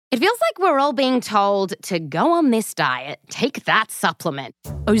It feels like we're all being told to go on this diet, take that supplement.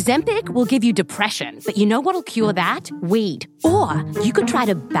 Ozempic will give you depression, but you know what'll cure that? Weed. Or you could try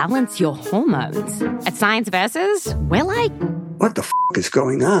to balance your hormones. At Science Versus, we're like, what the is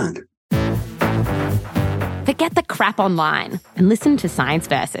going on? Forget the crap online and listen to Science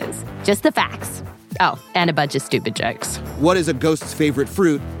Versus. Just the facts. Oh, and a bunch of stupid jokes. What is a ghost's favorite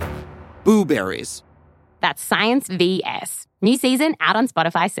fruit? Blueberries. That's Science VS. New season out on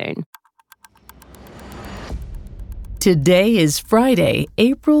Spotify soon. Today is Friday,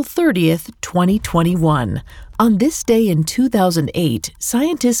 April 30th, 2021. On this day in 2008,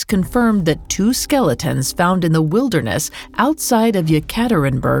 scientists confirmed that 2 skeletons found in the wilderness outside of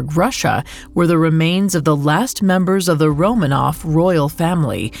Yekaterinburg, Russia, were the remains of the last members of the Romanov royal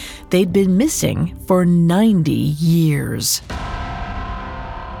family. They'd been missing for 90 years.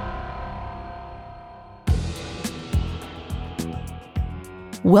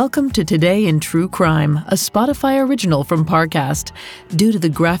 Welcome to Today in True Crime, a Spotify original from Parcast. Due to the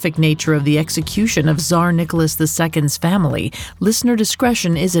graphic nature of the execution of Tsar Nicholas II's family, listener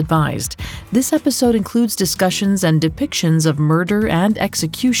discretion is advised. This episode includes discussions and depictions of murder and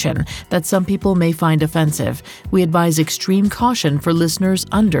execution that some people may find offensive. We advise extreme caution for listeners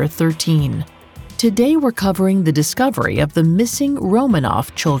under 13. Today we're covering the discovery of the missing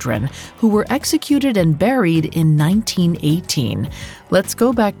Romanov children who were executed and buried in 1918. Let's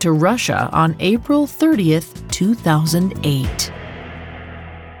go back to Russia on April 30th, 2008.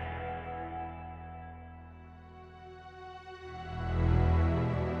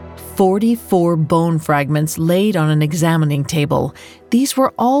 "44 bone fragments laid on an examining table. These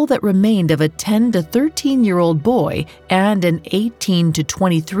were all that remained of a 10 to 13-year-old boy and an 18 to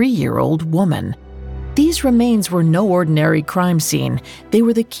 23-year-old woman. These remains were no ordinary crime scene. They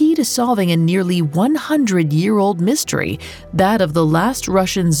were the key to solving a nearly 100-year-old mystery, that of the last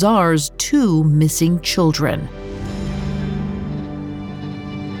Russian Tsar's 2 missing children.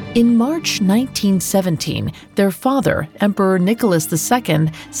 In March 1917, their father, Emperor Nicholas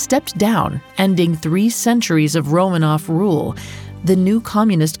II, stepped down, ending 3 centuries of Romanov rule. The new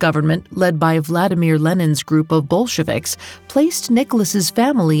communist government, led by Vladimir Lenin's group of Bolsheviks, placed Nicholas's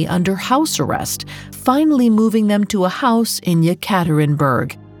family under house arrest, finally moving them to a house in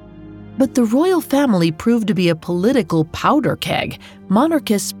Yekaterinburg. But the royal family proved to be a political powder keg.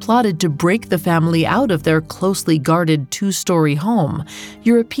 Monarchists plotted to break the family out of their closely guarded 2-story home.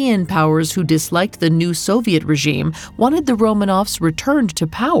 European powers who disliked the new Soviet regime wanted the Romanovs returned to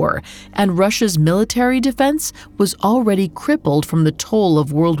power, and Russia's military defense was already crippled from the toll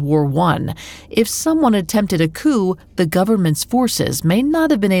of World War I. If someone attempted a coup, the government's forces may not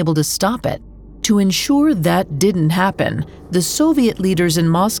have been able to stop it. To ensure that didn't happen, the Soviet leaders in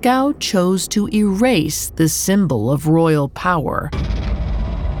Moscow chose to erase the symbol of royal power.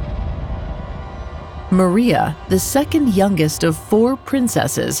 Maria, the second youngest of 4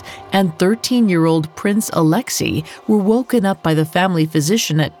 princesses, and 13-year-old Prince Alexei were woken up by the family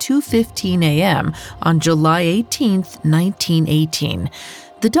physician at 2:15 a.m. on July 18, 1918.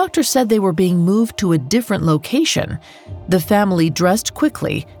 The doctor said they were being moved to a different location. The family dressed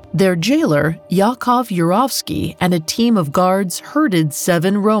quickly. Their jailer, Yakov Yurovsky, and a team of guards herded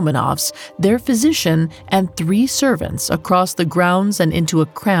 7 Romanovs, their physician, and 3 servants across the grounds and into a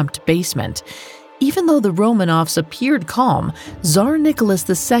cramped basement. Even though the Romanovs appeared calm, Tsar Nicholas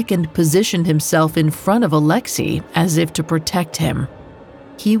II positioned himself in front of Alexei as if to protect him.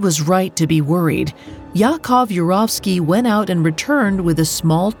 He was right to be worried. Yakov Yurovsky went out and returned with a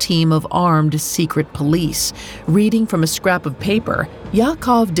small team of armed secret police. Reading from a scrap of paper,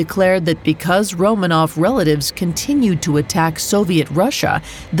 Yakov declared that because Romanov relatives continued to attack Soviet Russia,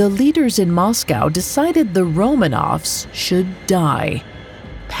 the leaders in Moscow decided the Romanovs should die.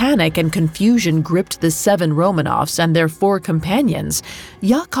 Panic and confusion gripped the 7 Romanovs and their 4 companions.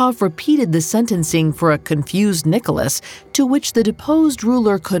 Yakov repeated the sentencing for a confused Nicholas, to which the deposed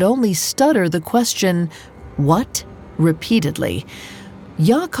ruler could only stutter the question, "What?" repeatedly.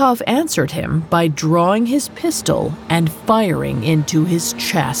 Yakov answered him by drawing his pistol and firing into his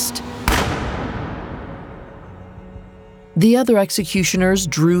chest. The other executioners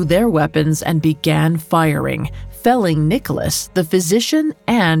drew their weapons and began firing, felling Nicholas, the physician,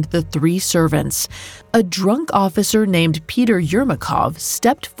 and the 3 servants. A drunk officer named Peter Yermakov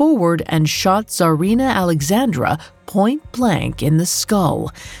stepped forward and shot Tsarina Alexandra point-blank in the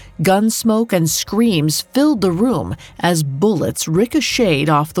skull. Gunsmoke and screams filled the room as bullets ricocheted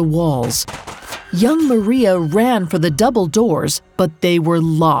off the walls. Young Maria ran for the double doors, but they were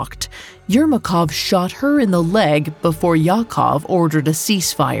locked. Yermakov shot her in the leg before Yakov ordered a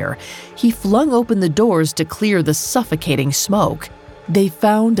ceasefire. He flung open the doors to clear the suffocating smoke. They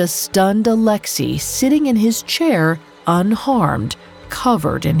found a stunned Alexei sitting in his chair, unharmed,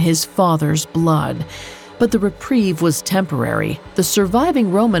 covered in his father's blood. But the reprieve was temporary. The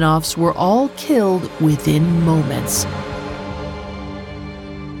surviving Romanovs were all killed within moments.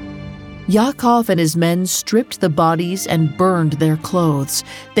 Yakov and his men stripped the bodies and burned their clothes.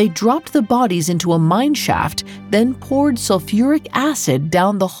 They dropped the bodies into a mine shaft, then poured sulfuric acid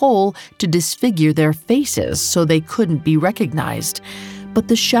down the hole to disfigure their faces so they couldn't be recognized. But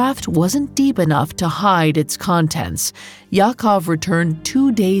the shaft wasn't deep enough to hide its contents. Yakov returned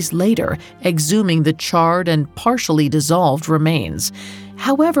 2 days later, exhuming the charred and partially dissolved remains.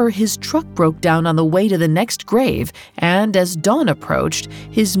 However, his truck broke down on the way to the next grave, and as dawn approached,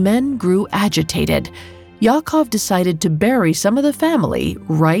 his men grew agitated. Yakov decided to bury some of the family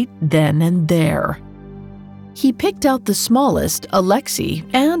right then and there. He picked out the smallest, Alexei,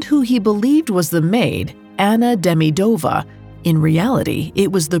 and who he believed was the maid, Anna Demidova. In reality,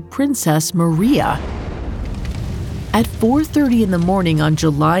 it was the Princess Maria. At 4:30 in the morning on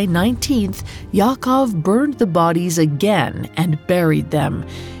July 19th, Yakov burned the bodies again and buried them.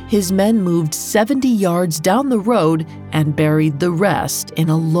 His men moved 70 yards down the road and buried the rest in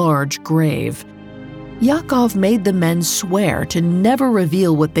a large grave. Yakov made the men swear to never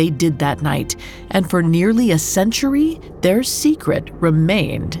reveal what they did that night, and for nearly a century, their secret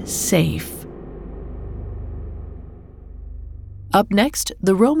remained safe. Up next,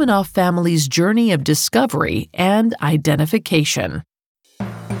 the Romanov family's journey of discovery and identification.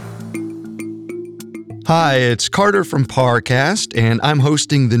 Hi, it's Carter from Parcast, and I'm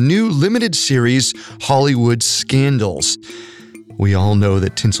hosting the new limited series, Hollywood Scandals. We all know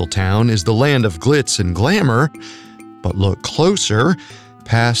that Tinseltown is the land of glitz and glamour, but look closer,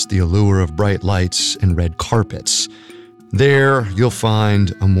 past the allure of bright lights and red carpets. There, you'll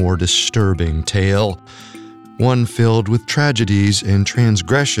find a more disturbing tale. One filled with tragedies and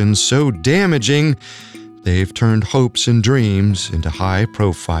transgressions so damaging, they've turned hopes and dreams into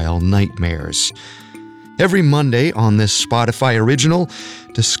high-profile nightmares. Every Monday on this Spotify original,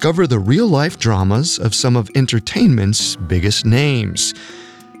 discover the real-life dramas of some of entertainment's biggest names.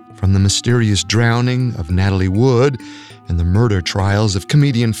 From the mysterious drowning of Natalie Wood and the murder trials of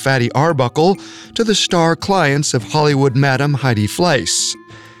comedian Fatty Arbuckle to the star clients of Hollywood Madam Heidi Fleiss.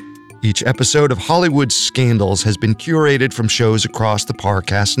 Each episode of Hollywood Scandals has been curated from shows across the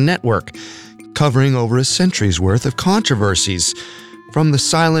Parcast network, covering over a century's worth of controversies, from the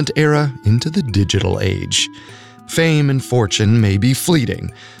silent era into the digital age. Fame and fortune may be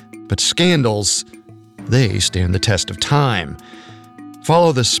fleeting, but scandals, they stand the test of time.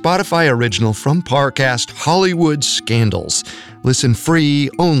 Follow the Spotify original from Parcast, Hollywood Scandals. Listen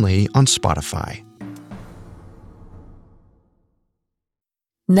free only on Spotify.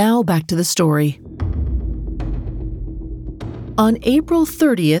 Now back to the story. On April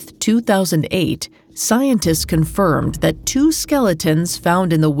 30th, 2008, scientists confirmed that 2 skeletons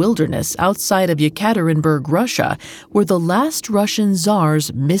found in the wilderness outside of Yekaterinburg, Russia, were the last Russian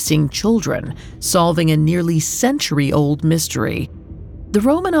czar's missing children, solving a nearly century-old mystery. The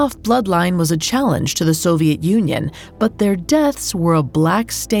Romanov bloodline was a challenge to the Soviet Union, but their deaths were a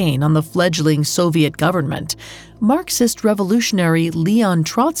black stain on the fledgling Soviet government. Marxist revolutionary Leon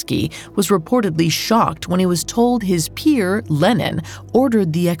Trotsky was reportedly shocked when he was told his peer, Lenin,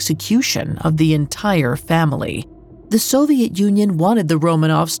 ordered the execution of the entire family. The Soviet Union wanted the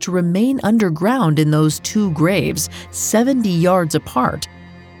Romanovs to remain underground in those 2 graves, 70 yards apart.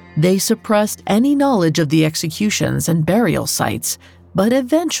 They suppressed any knowledge of the executions and burial sites, but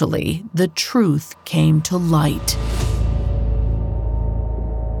eventually the truth came to light.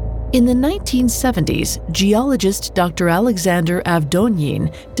 In the 1970s, geologist Dr. Alexander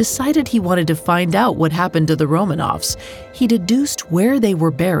Avdonyin decided he wanted to find out what happened to the Romanovs. He deduced where they were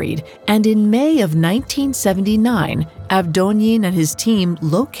buried, and in May of 1979, Avdonyin and his team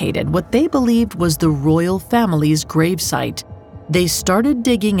located what they believed was the royal family's gravesite. They started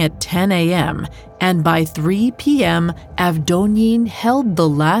digging at 10 a.m., and by 3 p.m., Avdonyin held the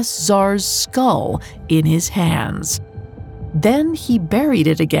last czar's skull in his hands. Then he buried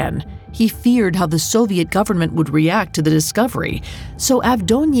it again. He feared how the Soviet government would react to the discovery, so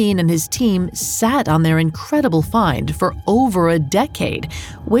Avdonyin and his team sat on their incredible find for over a decade,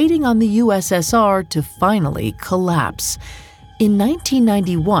 waiting on the USSR to finally collapse. In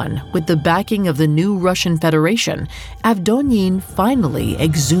 1991, with the backing of the new Russian Federation, Avdonyin finally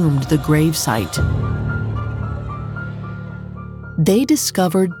exhumed the gravesite. They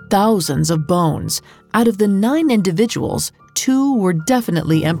discovered thousands of bones. Out of the 9 individuals, 2 were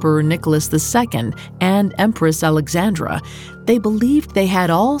definitely Emperor Nicholas II and Empress Alexandra. They believed they had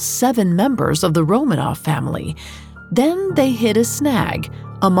all 7 members of the Romanov family. Then they hit a snag.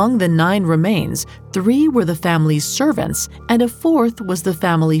 Among the 9 remains, 3 were the family's servants, and a 4th was the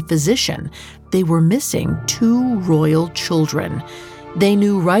family physician. They were missing 2 royal children. They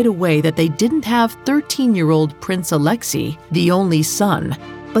knew right away that they didn't have 13-year-old Prince Alexei, the only son,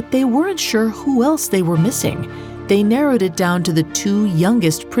 but they weren't sure who else they were missing. They narrowed it down to the 2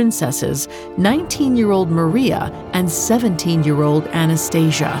 youngest princesses, 19-year-old Maria and 17-year-old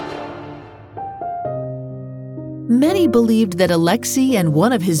Anastasia. Many believed that Alexei and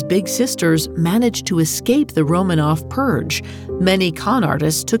one of his big sisters managed to escape the Romanov purge. Many con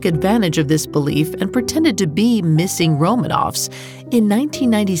artists took advantage of this belief and pretended to be missing Romanovs. In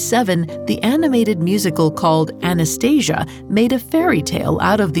 1997, the animated musical called Anastasia made a fairy tale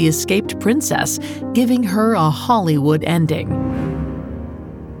out of the escaped princess, giving her a Hollywood ending.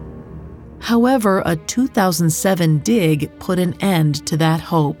 However, a 2007 dig put an end to that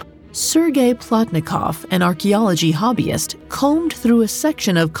hope. Sergei Plotnikov, an archaeology hobbyist, combed through a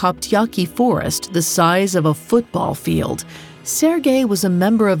section of Koptyaki forest the size of a football field. Sergei was a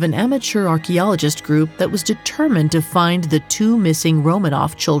member of an amateur archaeologist group that was determined to find the 2 missing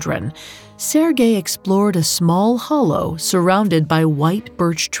Romanov children. Sergei explored a small hollow surrounded by white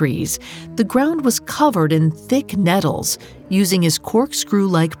birch trees. The ground was covered in thick nettles. Using his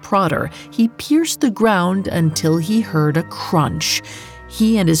corkscrew-like prodder, he pierced the ground until he heard a crunch.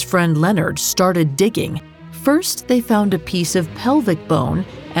 He and his friend Leonard started digging. First, they found a piece of pelvic bone,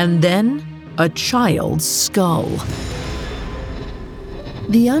 and then a child's skull.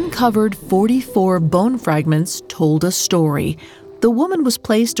 The uncovered 44 bone fragments told a story. The woman was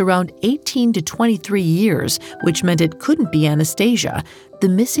placed around 18 to 23 years, which meant it couldn't be Anastasia. The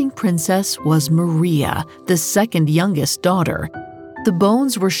missing princess was Maria, the second youngest daughter. The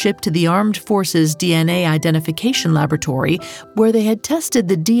bones were shipped to the Armed Forces DNA Identification Laboratory, where they had tested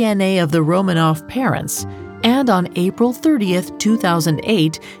the DNA of the Romanov parents. And on April 30th,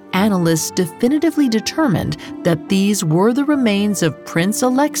 2008, analysts definitively determined that these were the remains of Prince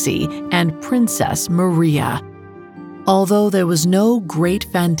Alexei and Princess Maria. Although there was no great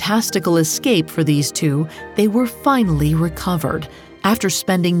fantastical escape for these 2, they were finally recovered. After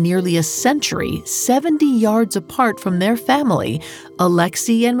spending nearly a century 70 yards apart from their family,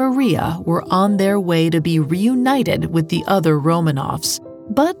 Alexei and Maria were on their way to be reunited with the other Romanovs.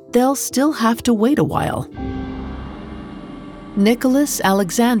 But they'll still have to wait a while. Nicholas,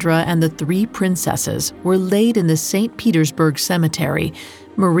 Alexandra, and the 3 princesses were laid in the St. Petersburg Cemetery.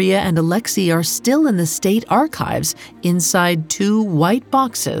 Maria and Alexei are still in the state archives inside 2 white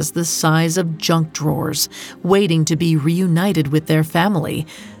boxes the size of junk drawers, waiting to be reunited with their family.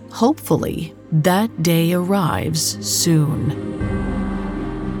 Hopefully, that day arrives soon.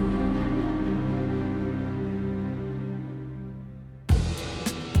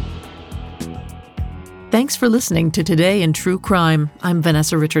 Thanks for listening to Today in True Crime. I'm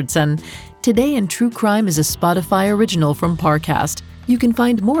Vanessa Richardson. Today in True Crime is a Spotify original from Parcast. You can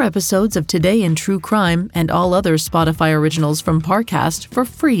find more episodes of Today in True Crime and all other Spotify originals from Parcast for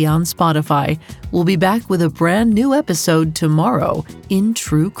free on Spotify. We'll be back with a brand new episode tomorrow in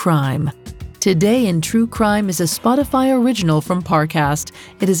True Crime. Today in True Crime is a Spotify original from Parcast.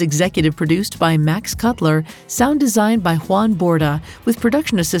 It is executive produced by Max Cutler, sound designed by Juan Borda, with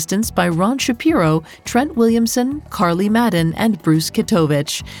production assistance by Ron Shapiro, Trent Williamson, Carly Madden, and Bruce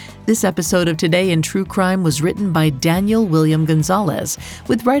Kitovich. This episode of Today in True Crime was written by Daniel William Gonzalez,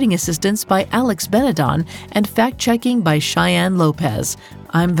 with writing assistance by Alex Benedon and fact-checking by Cheyenne Lopez.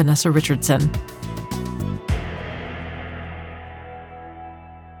 I'm Vanessa Richardson.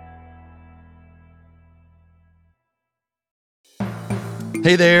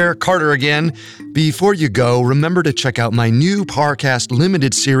 Hey there, Carter again. Before you go, remember to check out my new Parcast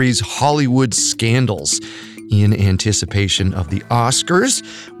limited series, Hollywood Scandals. In anticipation of the Oscars,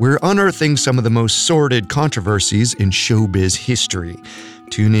 we're unearthing some of the most sordid controversies in showbiz history.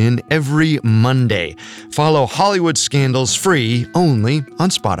 Tune in every Monday. Follow Hollywood Scandals free only on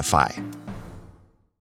Spotify.